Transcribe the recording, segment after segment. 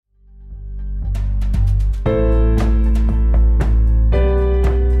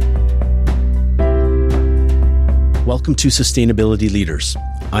Welcome to Sustainability Leaders.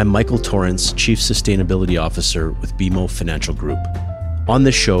 I'm Michael Torrance, Chief Sustainability Officer with BMO Financial Group. On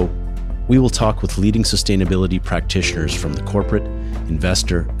this show, we will talk with leading sustainability practitioners from the corporate,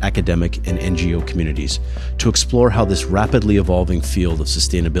 investor, academic, and NGO communities to explore how this rapidly evolving field of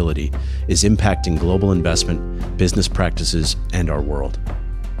sustainability is impacting global investment, business practices, and our world.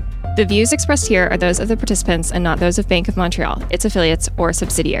 The views expressed here are those of the participants and not those of Bank of Montreal, its affiliates, or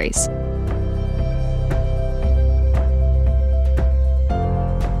subsidiaries.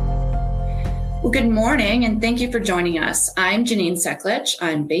 Well, good morning, and thank you for joining us. I'm Janine Seklich.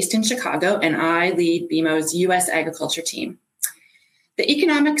 I'm based in Chicago, and I lead BMO's U.S. agriculture team. The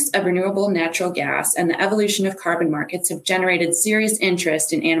economics of renewable natural gas and the evolution of carbon markets have generated serious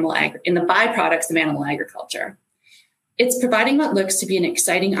interest in the byproducts of animal agriculture. It's providing what looks to be an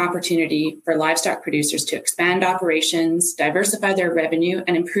exciting opportunity for livestock producers to expand operations, diversify their revenue,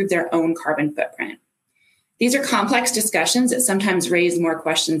 and improve their own carbon footprint. These are complex discussions that sometimes raise more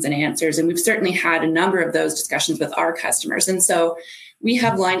questions than answers, and we've certainly had a number of those discussions with our customers. And so we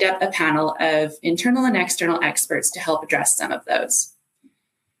have lined up a panel of internal and external experts to help address some of those.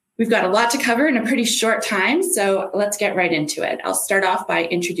 We've got a lot to cover in a pretty short time, so let's get right into it. I'll start off by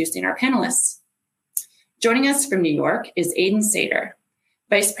introducing our panelists. Joining us from New York is Aidan Sater,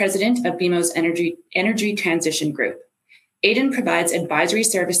 Vice President of BMO's Energy Transition Group. Aidan provides advisory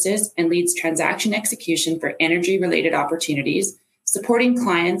services and leads transaction execution for energy-related opportunities, supporting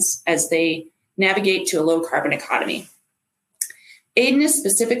clients as they navigate to a low-carbon economy. Aidan is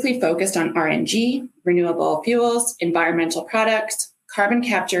specifically focused on RNG, renewable fuels, environmental products, carbon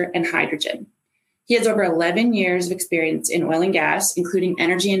capture, and hydrogen. He has over 11 years of experience in oil and gas, including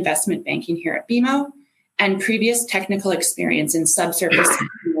energy investment banking here at BMO, and previous technical experience in subsurface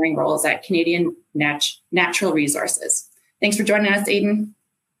engineering roles at Canadian Natural Resources. Thanks for joining us, Aidan.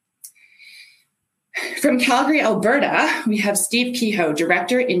 From Calgary, Alberta, we have Steve Kehoe,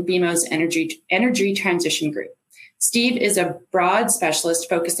 Director in BMO's Energy Transition Group. Steve is a broad specialist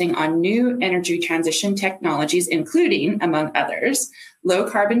focusing on new energy transition technologies, including, among others, low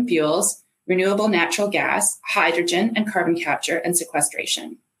carbon fuels, renewable natural gas, hydrogen, and carbon capture and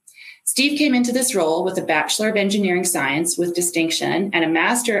sequestration. Steve came into this role with a Bachelor of Engineering Science with distinction and a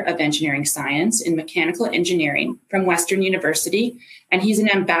Master of Engineering Science in Mechanical Engineering from Western University, and he's an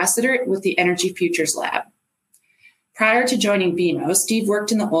ambassador with the Energy Futures Lab. Prior to joining BMO, Steve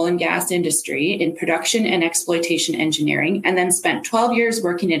worked in the oil and gas industry in production and exploitation engineering, and then spent 12 years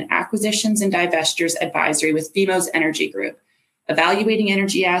working in acquisitions and divestitures advisory with BMO's Energy Group, evaluating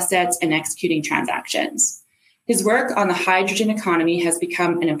energy assets and executing transactions. His work on the hydrogen economy has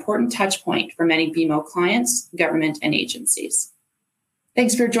become an important touch point for many BMO clients, government, and agencies.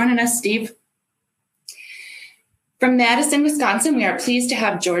 Thanks for joining us, Steve. From Madison, Wisconsin, we are pleased to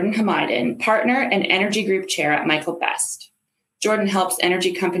have Jordan Hamaydin, Partner and Energy Group Chair at Michael Best. Jordan helps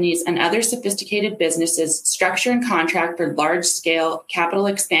energy companies and other sophisticated businesses structure and contract for large-scale capital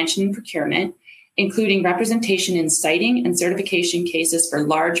expansion and procurement, including representation in siting and certification cases for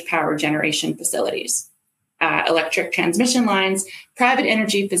large power generation facilities. Electric transmission lines, private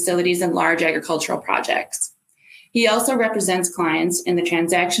energy facilities, and large agricultural projects. He also represents clients in the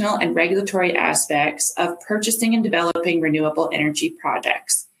transactional and regulatory aspects of purchasing and developing renewable energy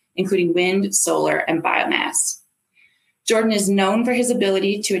projects, including wind, solar, and biomass. Jordan is known for his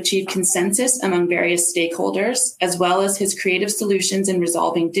ability to achieve consensus among various stakeholders, as well as his creative solutions in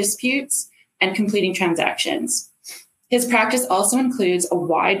resolving disputes and completing transactions. His practice also includes a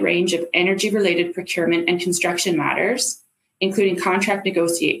wide range of energy-related procurement and construction matters, including contract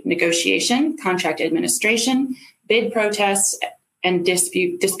negotiation, contract administration, bid protests, and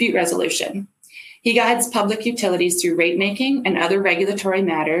dispute resolution. He guides public utilities through rate making and other regulatory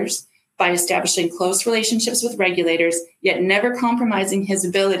matters by establishing close relationships with regulators, yet never compromising his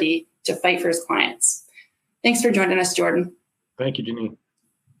ability to fight for his clients. Thanks for joining us, Jordan. Thank you, Janine.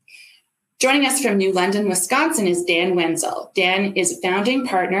 Joining us from New London, Wisconsin is Dan Wenzel. Dan is a founding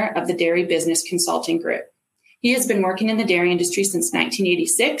partner of the Dairy Business Consulting Group. He has been working in the dairy industry since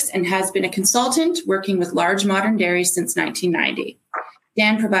 1986 and has been a consultant working with large modern dairies since 1990.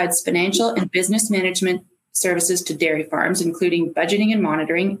 Dan provides financial and business management services to dairy farms, including budgeting and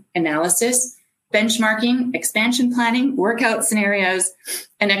monitoring, analysis, benchmarking, expansion planning, workout scenarios,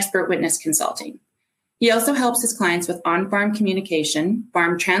 and expert witness consulting. He also helps his clients with on-farm communication,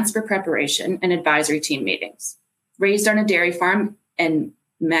 farm transfer preparation, and advisory team meetings. Raised on a dairy farm in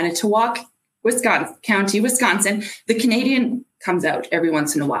Manitowoc, Wisconsin, the Canadian comes out every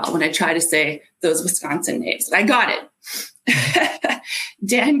once in a while when I try to say those Wisconsin names. I got it.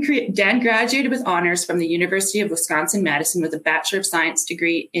 Dan graduated with honors from the University of Wisconsin-Madison with a Bachelor of Science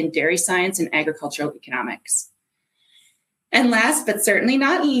degree in Dairy Science and Agricultural Economics. And last but certainly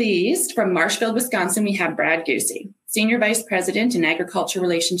not least, from Marshfield, Wisconsin, we have Brad Goosey, Senior Vice President and Agriculture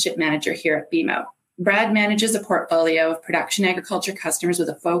Relationship Manager here at BMO. Brad manages a portfolio of production agriculture customers with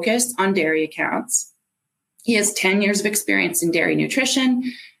a focus on dairy accounts. He has 10 years of experience in dairy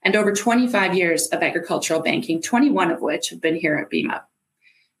nutrition and over 25 years of agricultural banking, 21 of which have been here at BMO.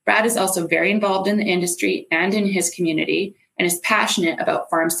 Brad is also very involved in the industry and in his community and is passionate about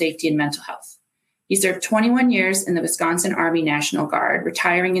farm safety and mental health. He served 21 years in the Wisconsin Army National Guard,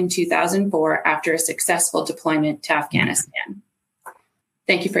 retiring in 2004 after a successful deployment to Afghanistan.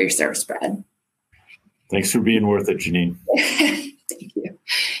 Thank you for your service, Brad. Thanks for being worth it, Janine. Thank you.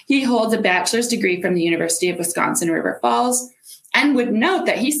 He holds a bachelor's degree from the University of Wisconsin River Falls and would note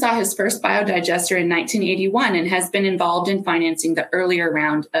that he saw his first biodigester in 1981 and has been involved in financing the earlier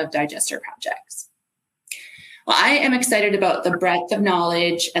round of digester projects. Well, I am excited about the breadth of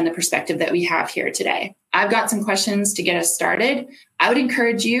knowledge and the perspective that we have here today. I've got some questions to get us started. I would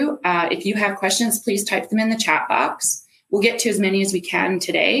encourage you, if you have questions, please type them in the chat box. We'll get to as many as we can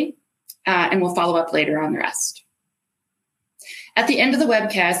today, and we'll follow up later on the rest. At the end of the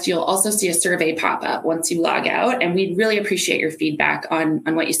webcast, you'll also see a survey pop up once you log out, and we'd really appreciate your feedback on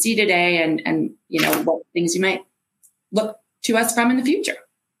what you see today and what things you might look to us from in the future.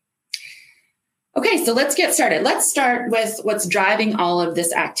 Okay, so let's get started. Let's start with what's driving all of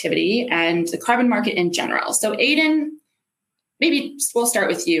this activity and the carbon market in general. So Aidan, maybe we'll start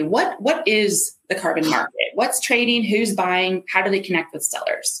with you. What is the carbon market? What's trading? Who's buying? How do they connect with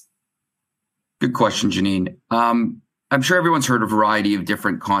sellers? Good question, Janine. I'm sure everyone's heard a variety of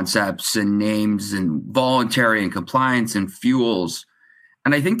different concepts and names and voluntary and compliance and fuels.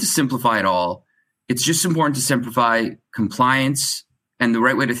 And I think to simplify it all, it's just important to simplify compliance. And the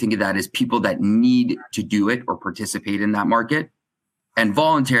right way to think of that is people that need to do it or participate in that market, and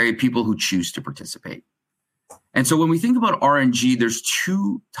voluntary, people who choose to participate. And so when we think about RNG, there's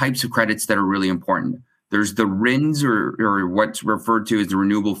two types of credits that are really important. There's the RINs, or what's referred to as the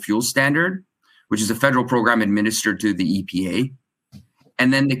Renewable Fuel Standard, which is a federal program administered to the EPA.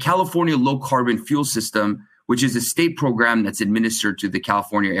 And then the California Low Carbon Fuel System, which is a state program that's administered to the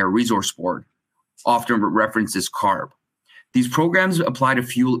California Air Resources Board, often referenced as CARB. These programs apply to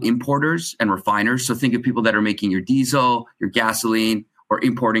fuel importers and refiners. So think of people that are making your diesel, your gasoline, or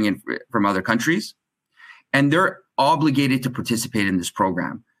importing it from other countries. And they're obligated to participate in this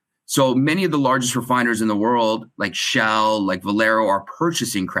program. So many of the largest refiners in the world, like Shell, like Valero, are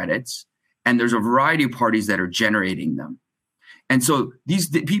purchasing credits. And there's a variety of parties that are generating them. And so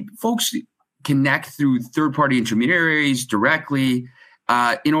these folks connect through third-party intermediaries directly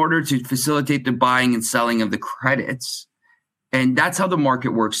in order to facilitate the buying and selling of the credits. And that's how the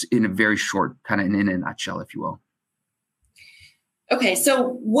market works in a very short, kind of in a nutshell, if you will. Okay,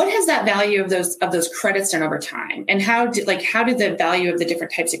 so what has that value of those credits done over time, and how did the value of the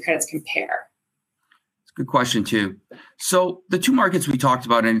different types of credits compare? It's a good question too. So the two markets we talked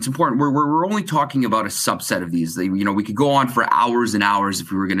about, and it's important, we're only talking about a subset of these. We could go on for hours and hours if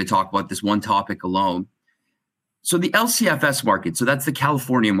we were going to talk about this one topic alone. So the LCFS market, so that's the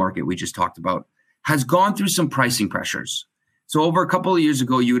California market we just talked about, has gone through some pricing pressures. So over a couple of years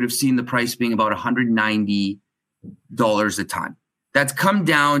ago, you would have seen the price being about $190 a ton. That's come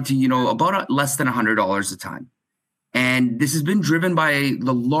down to, about less than $100 a ton. And this has been driven by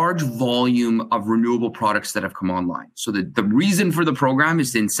the large volume of renewable products that have come online. So the reason for the program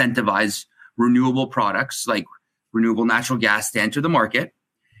is to incentivize renewable products like renewable natural gas to enter the market.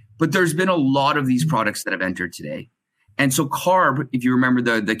 But there's been a lot of these products that have entered today. And so CARB, if you remember,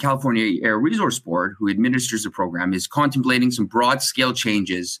 the California Air Resources Board, who administers the program, is contemplating some broad-scale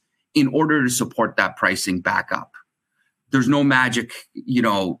changes in order to support that pricing back up. There's no magic,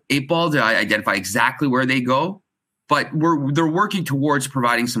 8 ball to identify exactly where they go, but they're working towards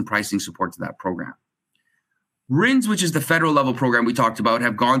providing some pricing support to that program. RINs, which is the federal level program we talked about,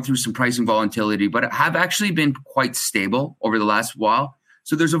 have gone through some pricing volatility, but have actually been quite stable over the last while.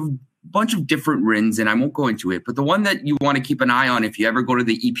 So there's a bunch of different RINs, and I won't go into it, but the one that you want to keep an eye on if you ever go to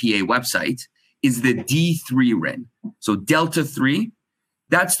the EPA website is the D3 RIN. So Delta 3,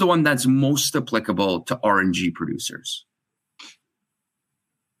 that's the one that's most applicable to RNG producers.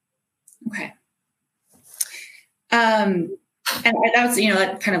 Okay. And that's,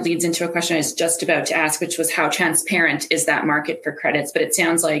 that kind of leads into a question I was just about to ask, which was how transparent is that market for credits? But it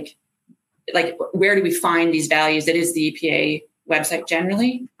sounds like where do we find these values? It is the EPA website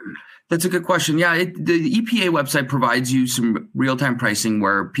generally? That's a good question. Yeah, the EPA website provides you some real-time pricing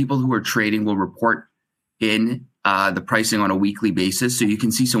where people who are trading will report in the pricing on a weekly basis. So you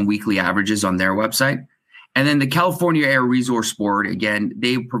can see some weekly averages on their website. And then the California Air Resources Board, again,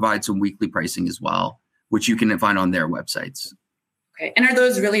 they provide some weekly pricing as well, which you can find on their websites. Okay. And are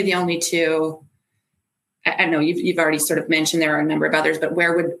those really the only two? I know you've already sort of mentioned there are a number of others, but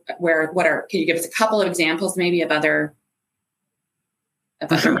can you give us a couple of examples maybe of other?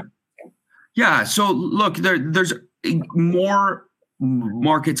 Sure. Yeah. So look, there's more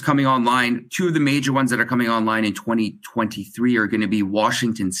markets coming online. Two of the major ones that are coming online in 2023 are going to be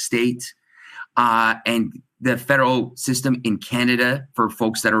Washington State and the federal system in Canada for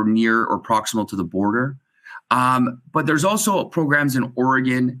folks that are near or proximal to the border. But there's also programs in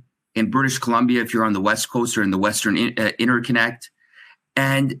Oregon, in British Columbia, if you're on the West Coast or in the Western Interconnect.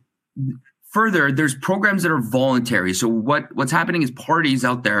 And further, there's programs that are voluntary. So what's happening is parties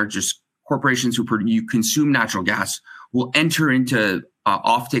out there, just corporations who consume natural gas, will enter into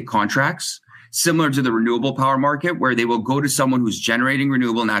offtake contracts similar to the renewable power market, where they will go to someone who's generating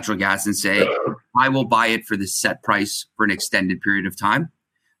renewable natural gas and say, I will buy it for this set price for an extended period of time,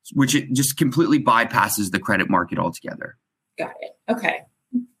 which it just completely bypasses the credit market altogether. Got it. Okay.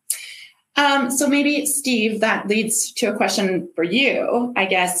 So maybe, Steve, that leads to a question for you. I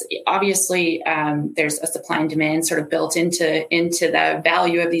guess, obviously, there's a supply and demand sort of built into the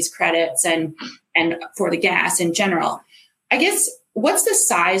value of these credits and for the gas in general. I guess, what's the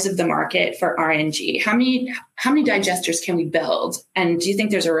size of the market for RNG? How many digesters can we build? And do you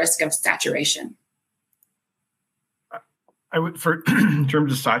think there's a risk of saturation? I would, in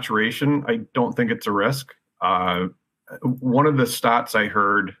terms of saturation, I don't think it's a risk. One of the stats I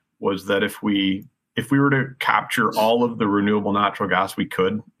heard was that if we were to capture all of the renewable natural gas we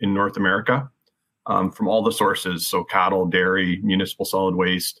could in North America, from all the sources, so cattle, dairy, municipal solid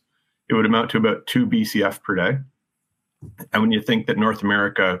waste, it would amount to about 2 BCF per day. And when you think that North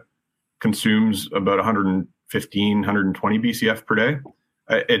America consumes about 115, 120 BCF per day,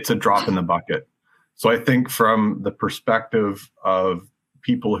 it's a drop in the bucket. So I think from the perspective of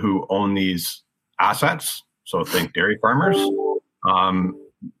people who own these assets, so think dairy farmers,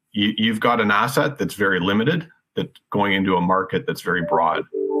 you've got an asset that's very limited, that's going into a market that's very broad.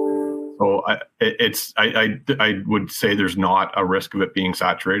 So I would say there's not a risk of it being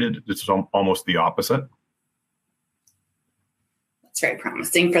saturated. It's almost the opposite. That's very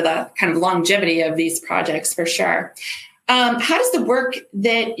promising for the kind of longevity of these projects, for sure. How does the work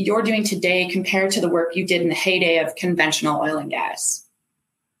that you're doing today compare to the work you did in the heyday of conventional oil and gas?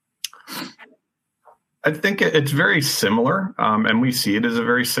 I think it's very similar, and we see it as a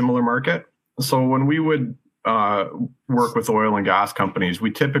very similar market. So when we would work with oil and gas companies,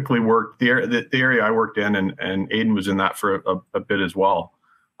 we typically work the area I worked in, and Aidan was in that for a bit as well.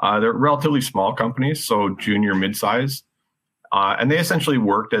 They're relatively small companies, so junior, mid-sized, and they essentially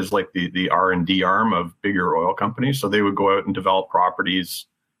worked as like the R&D arm of bigger oil companies. So they would go out and develop properties.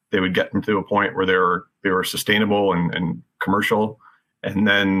 They would get them to a point where they were sustainable and commercial, and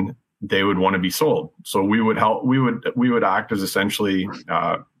then they would want to be sold. So we would help. We would act as essentially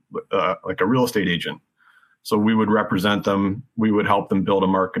like a real estate agent. So we would represent them. We would help them build a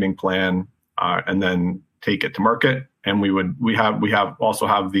marketing plan and then take it to market. And we also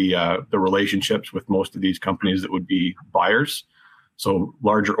have the relationships with most of these companies that would be buyers. So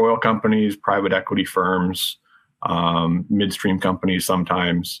larger oil companies, private equity firms, midstream companies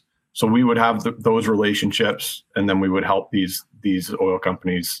sometimes. So we would have those relationships, and then we would help these oil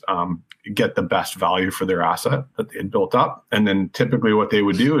companies get the best value for their asset that they had built up. And then typically what they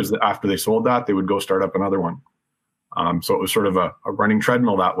would do is that after they sold that, they would go start up another one. So it was sort of a running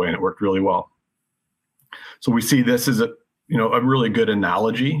treadmill that way, and it worked really well. So we see this as a really good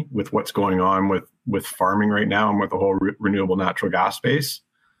analogy with what's going on with farming right now and with the whole renewable natural gas space.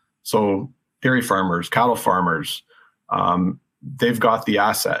 So dairy farmers, cattle farmers, they've got the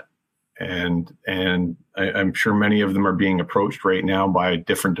asset. And I'm sure many of them are being approached right now by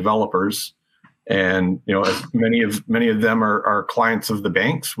different developers. And, many of them are clients of the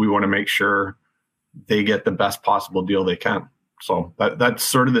banks. We want to make sure they get the best possible deal they can. So that's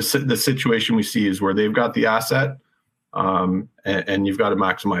sort of the situation we see, is where they've got the asset, and you've got to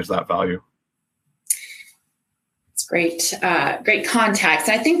maximize that value. Great context.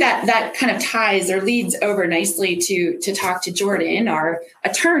 I think that kind of ties or leads over nicely to talk to Jordan, our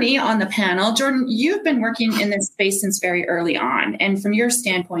attorney on the panel. Jordan, you've been working in this space since very early on. And from your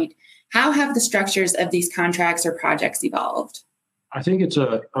standpoint, how have the structures of these contracts or projects evolved? I think it's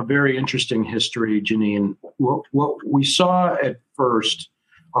a very interesting history, Janine. What we saw at first,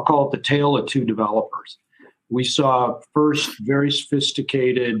 I'll call it the tale of two developers. We saw first very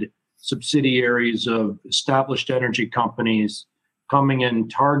sophisticated subsidiaries of established energy companies coming in,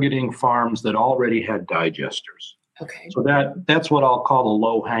 targeting farms that already had digesters. Okay. So that's what I'll call the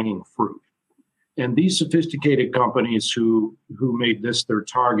low-hanging fruit. And these sophisticated companies who made this their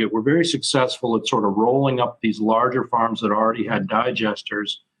target were very successful at sort of rolling up these larger farms that already had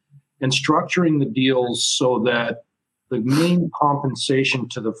digesters and structuring the deals so that the main compensation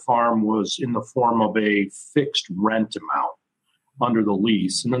to the farm was in the form of a fixed rent amount under the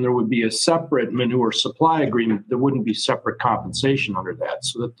lease. And then there would be a separate manure supply agreement. There wouldn't be separate compensation under that,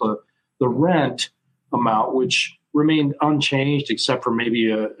 so that the rent amount, which remained unchanged except for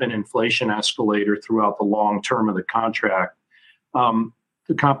maybe an inflation escalator throughout the long term of the contract,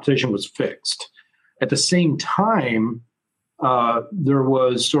 the compensation was fixed. At the same time, there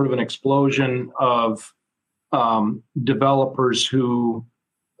was sort of an explosion of developers who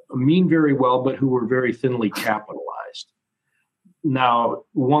mean very well, but who were very thinly capitalized. Now,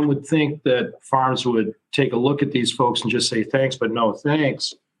 one would think that farms would take a look at these folks and just say thanks, but no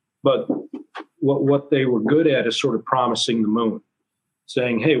thanks. But what they were good at is sort of promising the moon,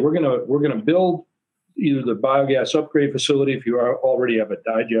 saying, "Hey, we're gonna build either the biogas upgrade facility if you already have a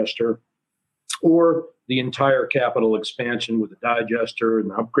digester, or the entire capital expansion with a digester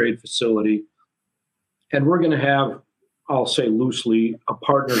and the upgrade facility, and we're going to have, I'll say loosely, a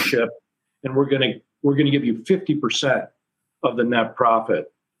partnership, and we're going to give you 50% of the net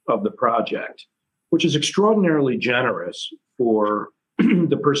profit of the project," which is extraordinarily generous for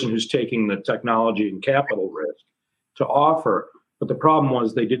the person who's taking the technology and capital risk to offer. But the problem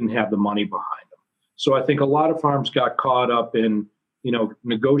was they didn't have the money behind them. So I think a lot of farms got caught up in,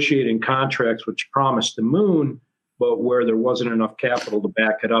 negotiating contracts which promised the moon, but where there wasn't enough capital to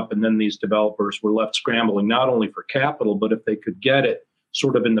back it up. And then these developers were left scrambling not only for capital, but if they could get it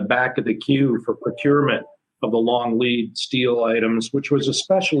sort of in the back of the queue for procurement of the long lead steel items, which was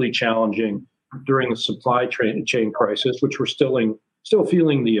especially challenging during the supply chain crisis, which we're still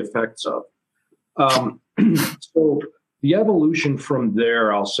feeling the effects of. So the evolution from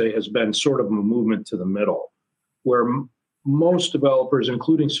there, I'll say, has been sort of a movement to the middle, where most developers,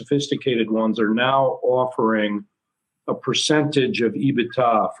 including sophisticated ones, are now offering a percentage of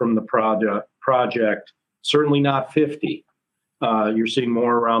EBITDA from the project, certainly not 50. You're seeing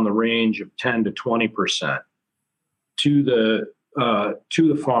more around the range of 10 to 20% to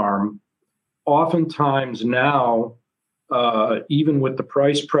the farm. Oftentimes now, even with the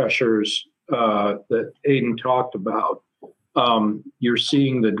price pressures that Aidan talked about, you're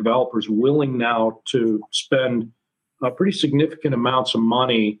seeing the developers willing now to spend pretty significant amounts of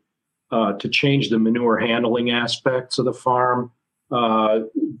money to change the manure handling aspects of the farm.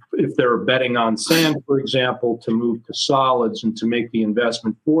 If they're betting on sand, for example, to move to solids and to make the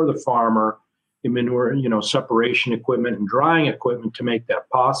investment for the farmer in manure, separation equipment and drying equipment to make that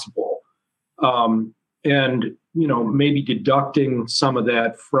possible. And maybe deducting some of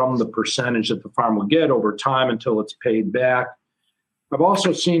that from the percentage that the farm will get over time until it's paid back. I've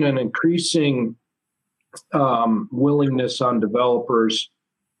also seen an increasing willingness on developers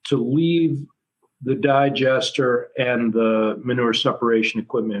to leave the digester and the manure separation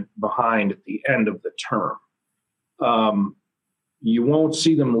equipment behind at the end of the term. You won't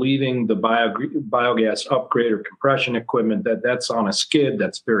see them leaving the biogas upgrade or compression equipment. That's on a skid.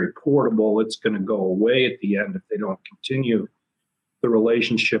 That's very portable. It's going to go away at the end if they don't continue the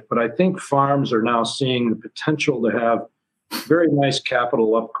relationship. But I think farms are now seeing the potential to have very nice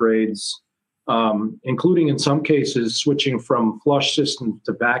capital upgrades, including in some cases switching from flush systems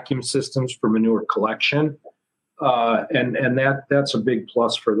to vacuum systems for manure collection. And that's a big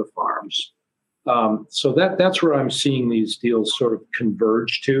plus for the farms. So that's where I'm seeing these deals sort of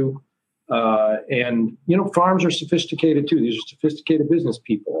converge to. And, farms are sophisticated too. These are sophisticated business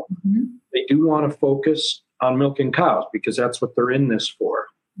people. Mm-hmm. They do want to focus on milking cows because that's what they're in this for.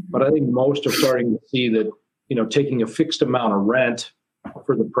 Mm-hmm. But I think most are starting to see that, taking a fixed amount of rent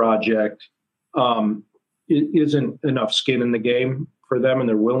for the project it isn't enough skin in the game for them. And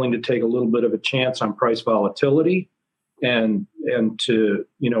they're willing to take a little bit of a chance on price volatility and to,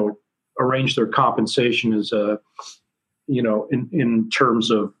 arrange their compensation as in terms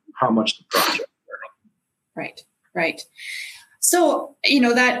of how much the project is earning. Right. So,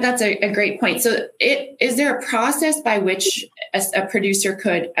 that's a great point. So is there a process by which a producer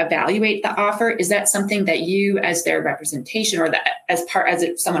could evaluate the offer? Is that something that you, as their representation or as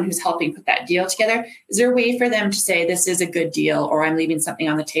someone who's helping put that deal together, is there a way for them to say this is a good deal or I'm leaving something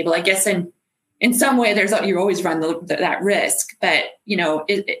on the table? I guess in some way you always run that risk, but,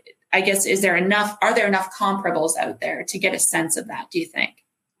 I guess, are there enough comparables out there to get a sense of that, do you think?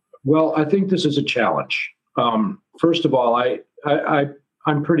 Well, I think this is a challenge. First of all,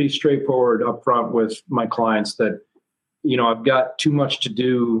 I'm pretty straightforward up front with my clients that, I've got too much to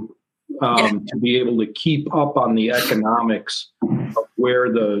do to be able to keep up on the economics of where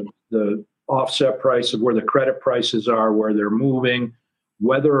the offset price of where the credit prices are, where they're moving,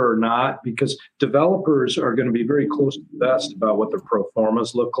 whether or not, because developers are going to be very close to the vest about what their pro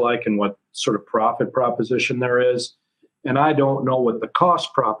formas look like and what sort of profit proposition there is. And I don't know what the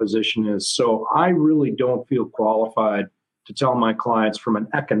cost proposition is. So I really don't feel qualified to tell my clients from an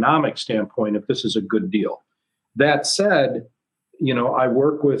economic standpoint if this is a good deal. That said, I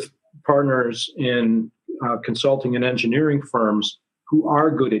work with partners in consulting and engineering firms who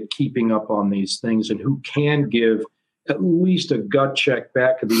are good at keeping up on these things and who can give at least a gut check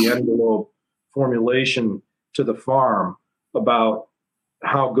back of the envelope formulation to the farm about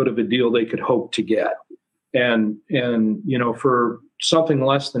how good of a deal they could hope to get. And for something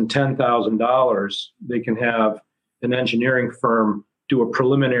less than $10,000, they can have an engineering firm do a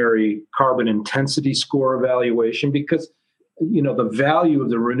preliminary carbon intensity score evaluation, because the value of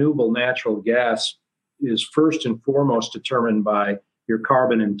the renewable natural gas is first and foremost determined by your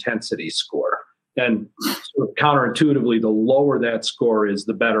carbon intensity score. And sort of counterintuitively, the lower that score is,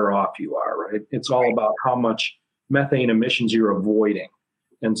 the better off you are, right? It's all about how much methane emissions you're avoiding.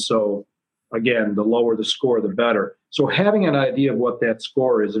 And so, again, the lower the score, the better. So having an idea of what that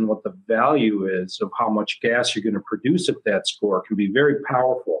score is and what the value is of how much gas you're going to produce at that score can be very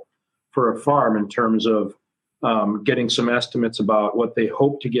powerful for a farm in terms of getting some estimates about what they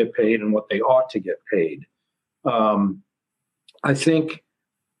hope to get paid and what they ought to get paid. I think,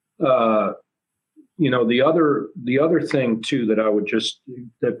 the other thing too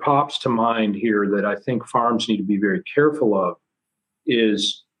that pops to mind here that I think farms need to be very careful of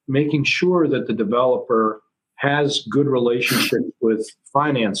is making sure that the developer has good relationships with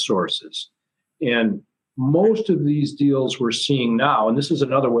finance sources. And most of these deals we're seeing now, and this is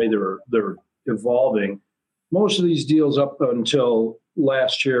another way they're evolving, most of these deals up until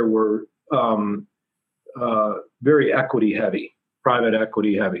last year were very equity heavy, private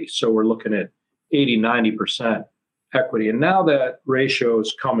equity heavy. So we're looking at 80, 90% equity. And now that ratio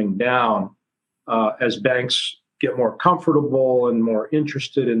is coming down as banks get more comfortable and more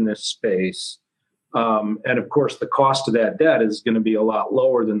interested in this space. And of course, the cost of that debt is going to be a lot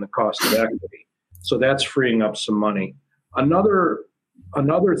lower than the cost of equity. So that's freeing up some money. Another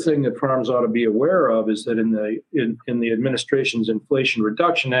thing that farms ought to be aware of is that in the administration's Inflation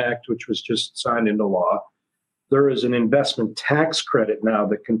Reduction Act, which was just signed into law, there is an investment tax credit now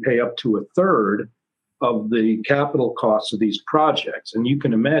that can pay up to a third of the capital costs of these projects. And you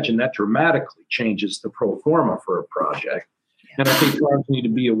can imagine that dramatically changes the pro forma for a project. And I think farms need to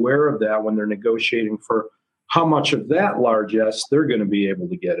be aware of that when they're negotiating for how much of that largesse they're going to be able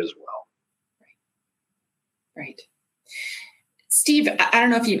to get as well. Right. Steve, I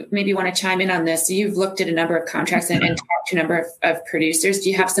don't know if you maybe want to chime in on this. You've looked at a number of contracts and talked to a number of producers. Do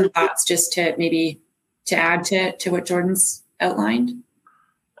you have some thoughts just to maybe to add to what Jordan's outlined?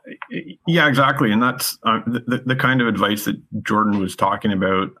 Yeah, exactly. And that's the kind of advice that Jordan was talking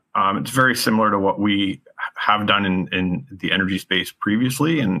about. It's very similar to what we have done in the energy space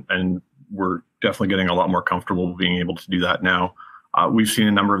previously. And we're definitely getting a lot more comfortable being able to do that now. We've seen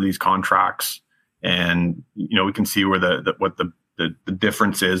a number of these contracts, and we can see where what the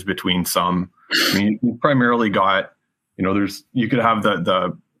difference is between some. I mean, you primarily got, you could have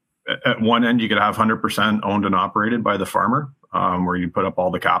the at one end, you could have 100% owned and operated by the farmer, where you put up all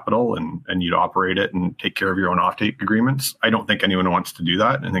the capital and you'd operate it and take care of your own offtake agreements. I don't think anyone wants to do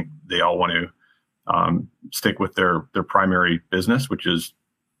that. I think they all want to stick with their primary business, which is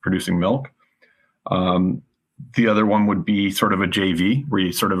producing milk. The other one would be sort of a JV, where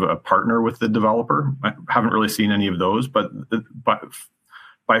you sort of a partner with the developer. I haven't really seen any of those, but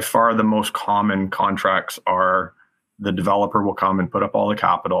by far the most common contracts are the developer will come and put up all the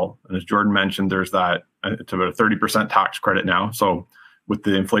capital. And as Jordan mentioned, there's that, it's about a 30% tax credit now. So with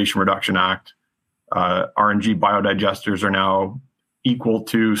the Inflation Reduction Act, RNG biodigesters are now equal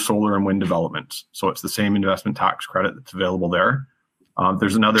to solar and wind developments. So it's the same investment tax credit that's available there.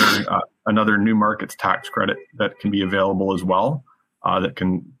 There's another new markets tax credit that can be available as well, that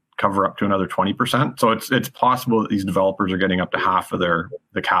can cover up to another 20%. So it's possible that these developers are getting up to half of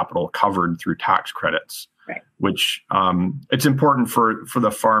the capital covered through tax credits. Right. Which it's important for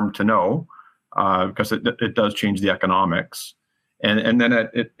the farm to know, because it does change the economics, and then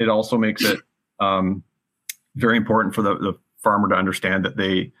it also makes it very important for the farmer to understand that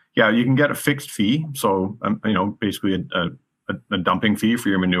you can get a fixed fee, so basically a dumping fee for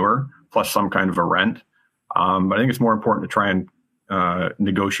your manure plus some kind of a rent, but I think it's more important to try and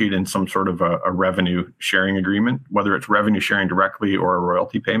negotiate in some sort of a revenue sharing agreement, whether it's revenue sharing directly or a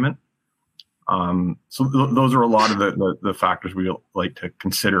royalty payment. So those are a lot of the factors we like to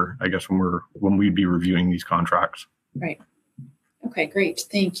consider, I guess, when we'd be reviewing these contracts. Right. Okay, great.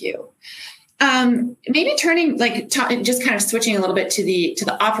 Thank you. Maybe turning, just kind of switching a little bit to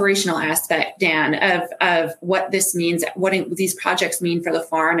the operational aspect, Dan, of what this means, what these projects mean for the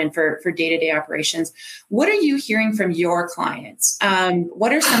farm and for day-to-day operations. What are you hearing from your clients?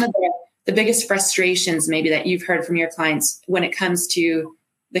 What are some of the biggest frustrations maybe that you've heard from your clients when it comes to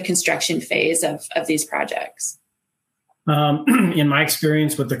the construction phase of these projects? In my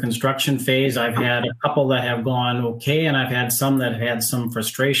experience with the construction phase, I've had a couple that have gone okay, and I've had some that have had some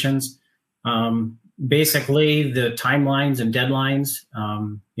frustrations. Basically, the timelines and deadlines,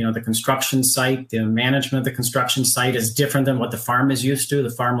 the construction site, the management of the construction site is different than what the farm is used to. The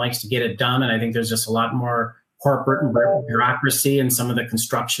farm likes to get it done, and I think there's just a lot more corporate and bureaucracy in some of the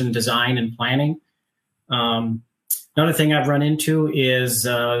construction design and planning. Another thing I've run into is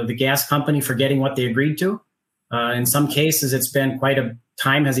the gas company forgetting what they agreed to. In some cases, it's been quite a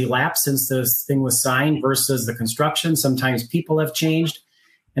time has elapsed since this thing was signed versus the construction. Sometimes people have changed.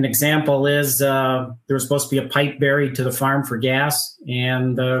 An example is there was supposed to be a pipe buried to the farm for gas,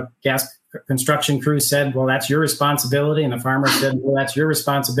 and the gas construction crew said, well, that's your responsibility. And the farmer said, well, that's your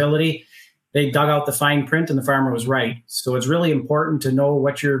responsibility. They dug out the fine print, and the farmer was right. So it's really important to know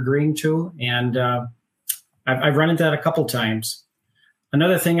what you're agreeing to. And I've run into that a couple times.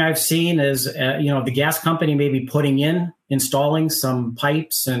 Another thing I've seen is, the gas company may be installing some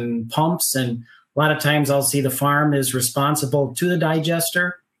pipes and pumps. And a lot of times I'll see the farm is responsible to the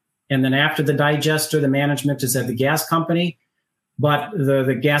digester. And then after the digester, the management is at the gas company. But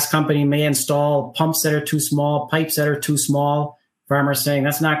the gas company may install pumps that are too small, pipes that are too small. Farmers saying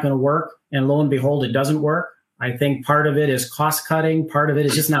that's not going to work. And lo and behold, it doesn't work. I think part of it is cost cutting. Part of it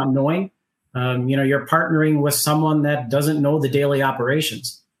is just not knowing. You're partnering with someone that doesn't know the daily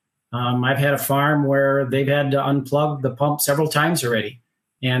operations. I've had a farm where they've had to unplug the pump several times already.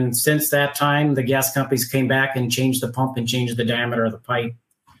 And since that time, the gas companies came back and changed the pump and changed the diameter of the pipe.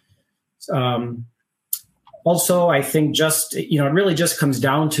 Also, I think it really just comes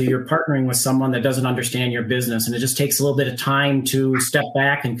down to you're partnering with someone that doesn't understand your business. And it just takes a little bit of time to step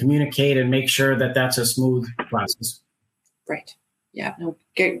back and communicate and make sure that that's a smooth process. Right. Yeah, no,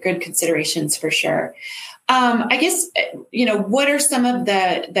 good considerations for sure. I guess, what are some of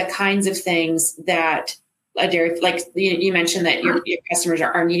the kinds of things that a dairy, like you mentioned that your customers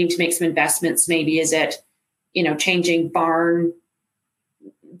are needing to make some investments. Maybe is it, changing barn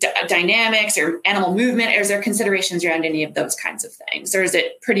dynamics or animal movement? Or is there considerations around any of those kinds of things? Or is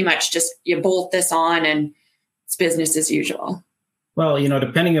it pretty much just you bolt this on and it's business as usual? Well,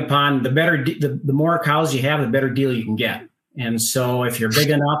 depending upon the more cows you have, the better deal you can get. And so if you're big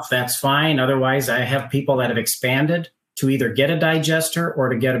enough, that's fine. Otherwise, I have people that have expanded to either get a digester or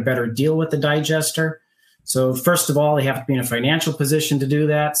to get a better deal with the digester. So first of all, they have to be in a financial position to do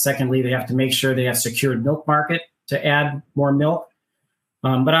that. Secondly, they have to make sure they have secured milk market to add more milk.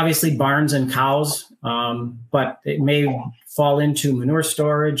 But obviously barns and cows, but it may fall into manure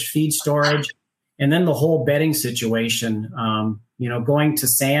storage, feed storage, and then the whole bedding situation.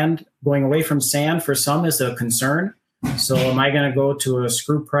 Going away from sand for some is a concern. So am I going to go to a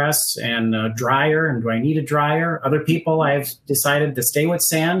screw press and a dryer? And do I need a dryer? Other people, I've decided to stay with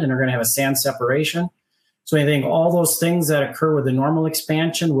sand and are going to have a sand separation. So I think all those things that occur with the normal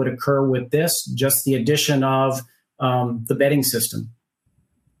expansion would occur with this, just the addition of the bedding system.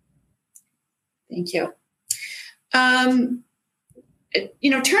 Thank you.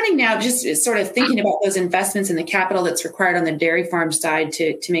 Turning now, just sort of thinking about those investments and the capital that's required on the dairy farm side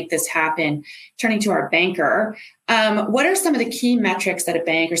to make this happen, turning to our banker, what are some of the key metrics that a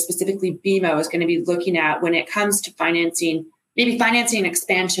bank, or specifically BMO, is going to be looking at when it comes to financing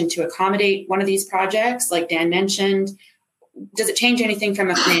expansion to accommodate one of these projects, like Dan mentioned? Does it change anything from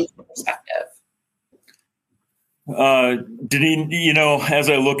a financial perspective? Deneen, as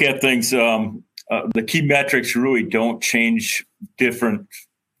I look at things, the key metrics really don't change different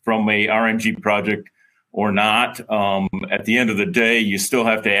from a RNG project or not. At the end of the day, you still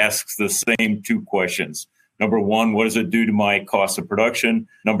have to ask the same two questions. Number one, what does it do to my cost of production?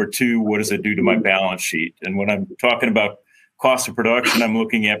 Number two, what does it do to my balance sheet? And when I'm talking about cost of production, I'm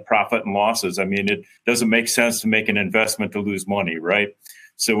looking at profit and losses. I mean, it doesn't make sense to make an investment to lose money, right?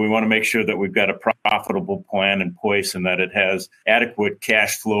 So we want to make sure that we've got a profitable plan in place and that it has adequate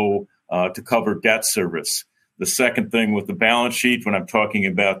cash flow to cover debt service. The second thing with the balance sheet, when I'm talking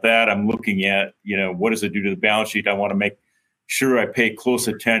about that, I'm looking at, what does it do to the balance sheet? I want to make sure I pay close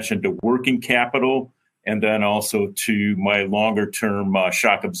attention to working capital and then also to my longer term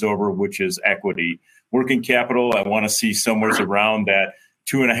shock absorber, which is equity. Working capital, I want to see somewhere around that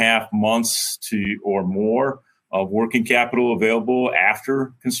 2.5 months or more of working capital available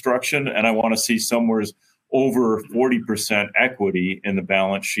after construction. And I want to see somewhere over 40% equity in the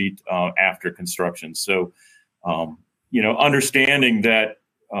balance sheet after construction. So, understanding that,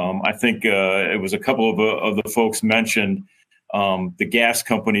 I think it was a couple of the folks mentioned the gas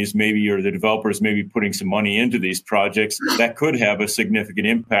companies maybe, or the developers maybe putting some money into these projects that could have a significant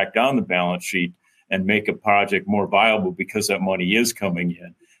impact on the balance sheet and make a project more viable because that money is coming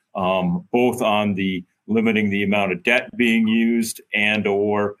in, both on the limiting the amount of debt being used and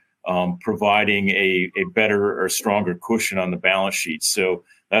or providing a better or stronger cushion on the balance sheet. So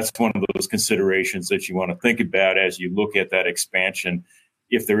that's one of those considerations that you want to think about as you look at that expansion,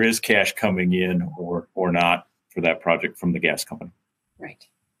 if there is cash coming in or not for that project from the gas company. Right.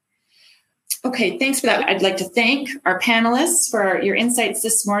 Okay, thanks for that. I'd like to thank our panelists for your insights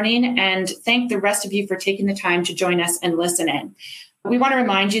this morning and thank the rest of you for taking the time to join us and listen in. We want to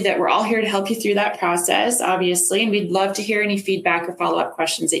remind you that we're all here to help you through that process, obviously, and we'd love to hear any feedback or follow-up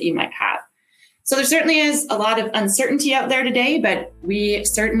questions that you might have. So there certainly is a lot of uncertainty out there today, but we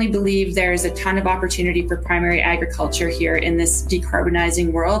certainly believe there's a ton of opportunity for primary agriculture here in this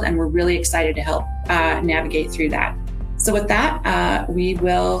decarbonizing world, and we're really excited to help navigate through that. So with that,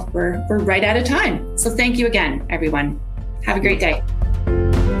 we're right out of time. So thank you again, everyone. Have a great day.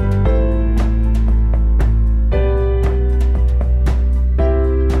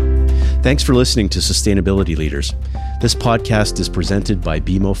 Thanks for listening to Sustainability Leaders. This podcast is presented by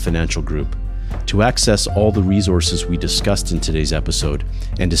BMO Financial Group. To access all the resources we discussed in today's episode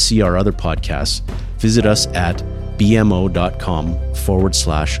and to see our other podcasts, visit us at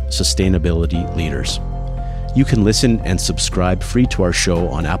bmo.com/sustainability leaders. You can listen and subscribe free to our show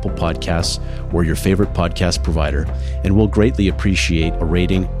on Apple Podcasts or your favorite podcast provider, and we'll greatly appreciate a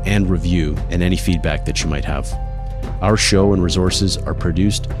rating and review and any feedback that you might have. Our show and resources are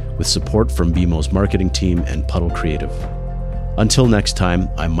produced with support from BMO's marketing team and Puddle Creative. Until next time,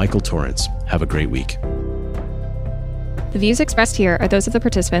 I'm Michael Torrance. Have a great week. The views expressed here are those of the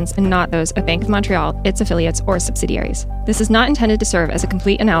participants and not those of Bank of Montreal, its affiliates, or subsidiaries. This is not intended to serve as a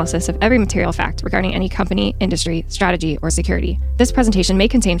complete analysis of every material fact regarding any company, industry, strategy, or security. This presentation may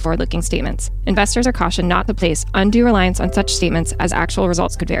contain forward-looking statements. Investors are cautioned not to place undue reliance on such statements as actual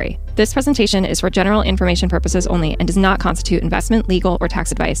results could vary. This presentation is for general information purposes only and does not constitute investment, legal, or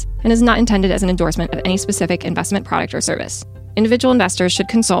tax advice, and is not intended as an endorsement of any specific investment product or service. Individual investors should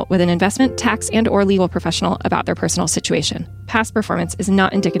consult with an investment, tax, and/or legal professional about their personal situation. Past performance is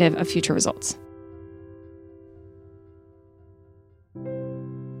not indicative of future results.